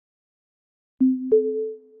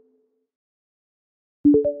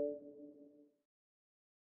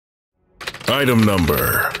Item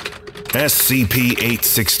Number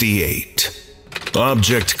SCP-868.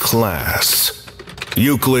 Object Class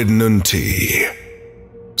Euclid-nuntil.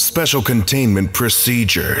 Special Containment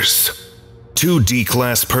Procedures. 2D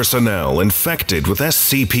Class personnel infected with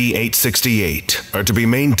SCP-868 are to be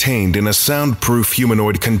maintained in a soundproof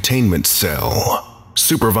humanoid containment cell,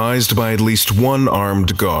 supervised by at least one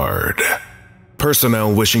armed guard.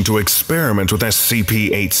 Personnel wishing to experiment with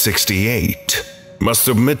SCP-868 must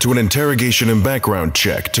submit to an interrogation and background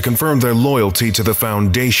check to confirm their loyalty to the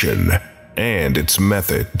Foundation and its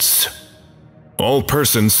methods. All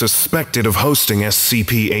persons suspected of hosting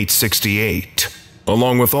SCP-868,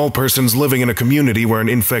 along with all persons living in a community where an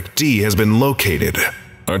infectee has been located,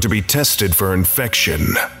 are to be tested for infection.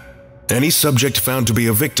 Any subject found to be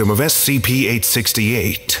a victim of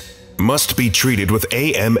SCP-868 must be treated with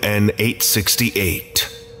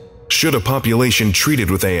AMN-868. Should a population treated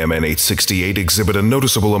with AMN-868 exhibit a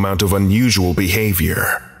noticeable amount of unusual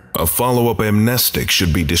behavior, a follow-up amnestic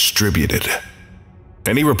should be distributed.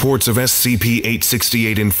 Any reports of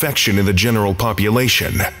SCP-868 infection in the general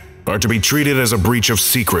population are to be treated as a breach of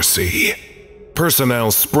secrecy.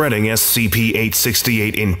 Personnel spreading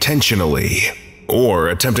SCP-868 intentionally or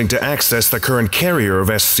attempting to access the current carrier of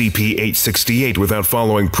SCP-868 without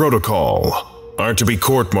following protocol are to be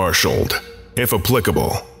court-martialed, if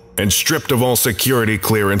applicable, and stripped of all security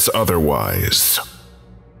clearance otherwise.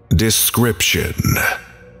 Description: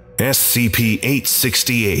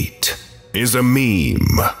 SCP-868 is a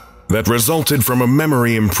meme that resulted from a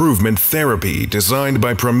memory improvement therapy designed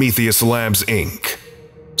by Prometheus Labs, Inc.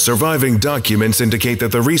 Surviving documents indicate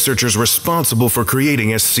that the researchers responsible for creating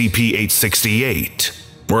SCP-868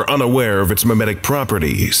 were unaware of its memetic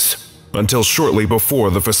properties until shortly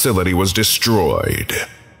before the facility was destroyed.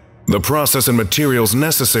 The process and materials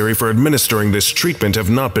necessary for administering this treatment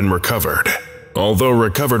have not been recovered, although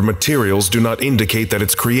recovered materials do not indicate that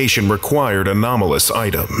its creation required anomalous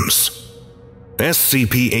items.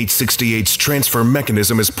 SCP-868's transfer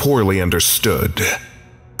mechanism is poorly understood.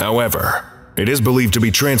 However, it is believed to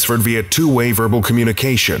be transferred via two-way verbal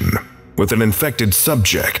communication with an infected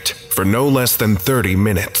subject for no less than 30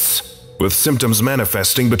 minutes, with symptoms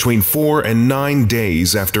manifesting between 4 and 9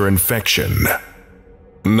 days after infection.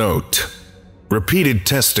 Note: repeated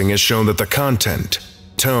testing has shown that the content,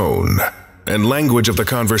 tone, and language of the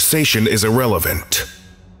conversation is irrelevant.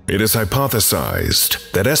 It is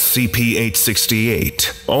hypothesized that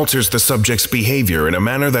SCP-868 alters the subject's behavior in a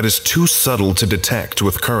manner that is too subtle to detect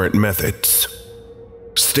with current methods.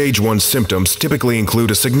 Stage 1 symptoms typically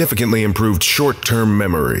include a significantly improved short-term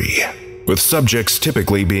memory, with subjects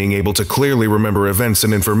typically being able to clearly remember events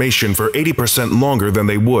and information for 80% longer than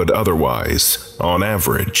they would otherwise, on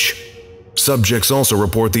average. Subjects also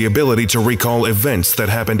report the ability to recall events that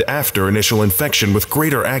happened after initial infection with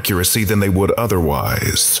greater accuracy than they would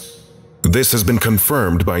otherwise. This has been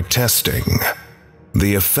confirmed by testing.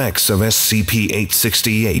 The effects of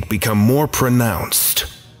SCP-868 become more pronounced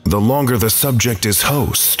the longer the subject is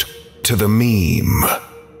host to the meme.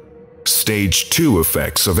 Stage 2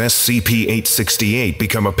 effects of SCP-868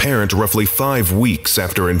 become apparent roughly 5 weeks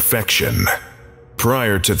after infection.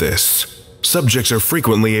 Prior to this, subjects are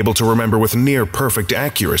frequently able to remember with near-perfect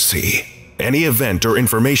accuracy any event or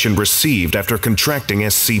information received after contracting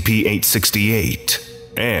SCP-868,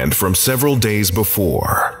 and from several days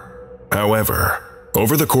before. However,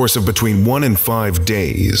 over the course of between 1 and 5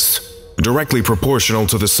 days, directly proportional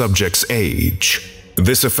to the subject's age,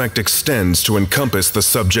 this effect extends to encompass the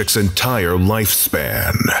subject's entire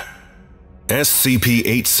lifespan.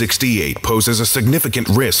 SCP-868 poses a significant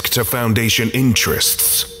risk to Foundation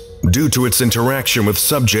interests due to its interaction with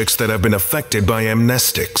subjects that have been affected by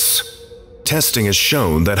amnestics. Testing has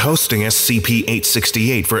shown that hosting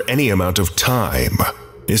SCP-868 for any amount of time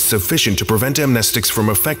is sufficient to prevent amnestics from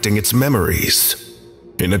affecting its memories.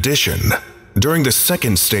 In addition, during the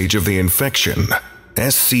second stage of the infection,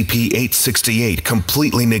 SCP-868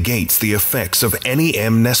 completely negates the effects of any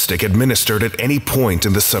amnestic administered at any point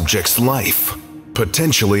in the subject's life,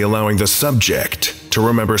 potentially allowing the subject to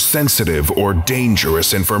remember sensitive or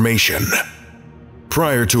dangerous information.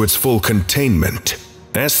 Prior to its full containment,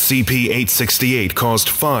 SCP-868 caused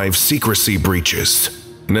 5 secrecy breaches,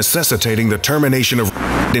 necessitating the termination of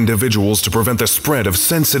individuals to prevent the spread of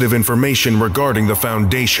sensitive information regarding the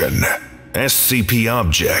Foundation, SCP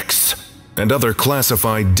objects, and other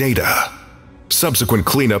classified data. Subsequent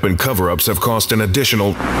cleanup and cover-ups have cost an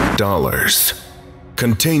additional $.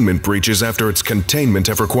 Containment breaches after its containment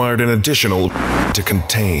have required an additional to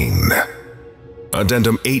contain.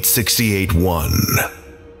 Addendum 868-1.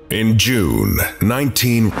 In June,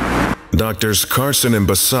 $19 Doctors Carson and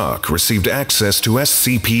Basak received access to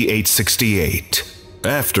SCP-868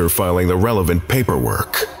 after filing the relevant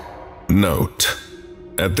paperwork. Note: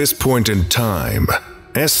 at this point in time,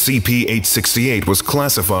 SCP-868 was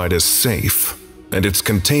classified as safe, and its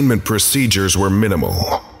containment procedures were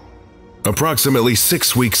minimal. Approximately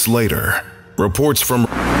 6 weeks later, reports from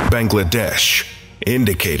Bangladesh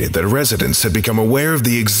indicated that residents had become aware of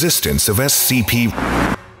the existence of SCP,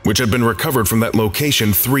 which had been recovered from that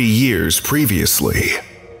location 3 years previously.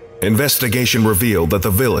 Investigation revealed that the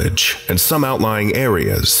village and some outlying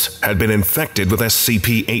areas had been infected with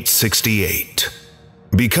SCP-868.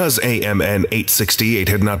 Because AMN-868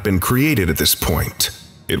 had not been created at this point,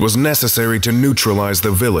 it was necessary to neutralize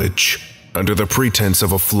the village under the pretense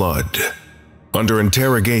of a flood. Under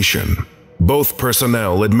interrogation, both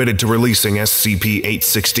personnel admitted to releasing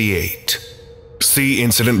SCP-868. See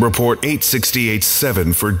Incident Report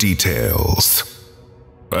 868-7 for details.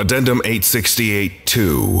 Addendum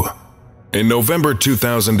 868-2. In November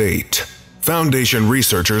 2008, Foundation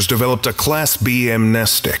researchers developed a Class B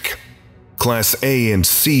amnestic. Class A and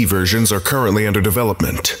C versions are currently under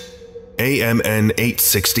development.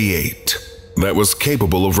 AMN-868, that was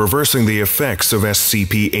capable of reversing the effects of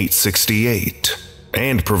SCP-868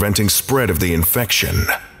 and preventing spread of the infection.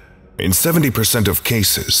 In 70% of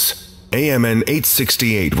cases,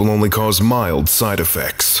 AMN-868 will only cause mild side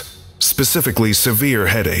effects, specifically severe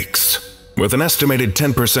headaches, with an estimated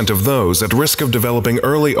 10% of those at risk of developing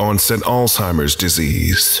early-onset Alzheimer's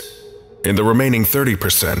disease. In the remaining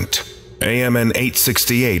 30%,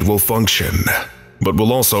 AMN-868 will function, but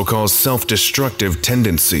will also cause self-destructive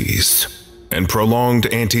tendencies and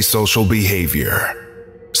prolonged antisocial behavior.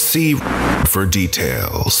 See for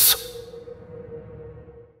details.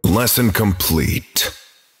 Lesson complete.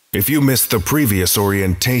 If you missed the previous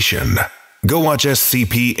orientation, go watch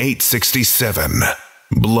SCP-867,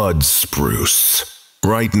 Blood Spruce,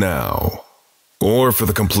 right now. Or for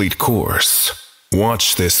the complete course,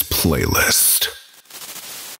 watch this playlist.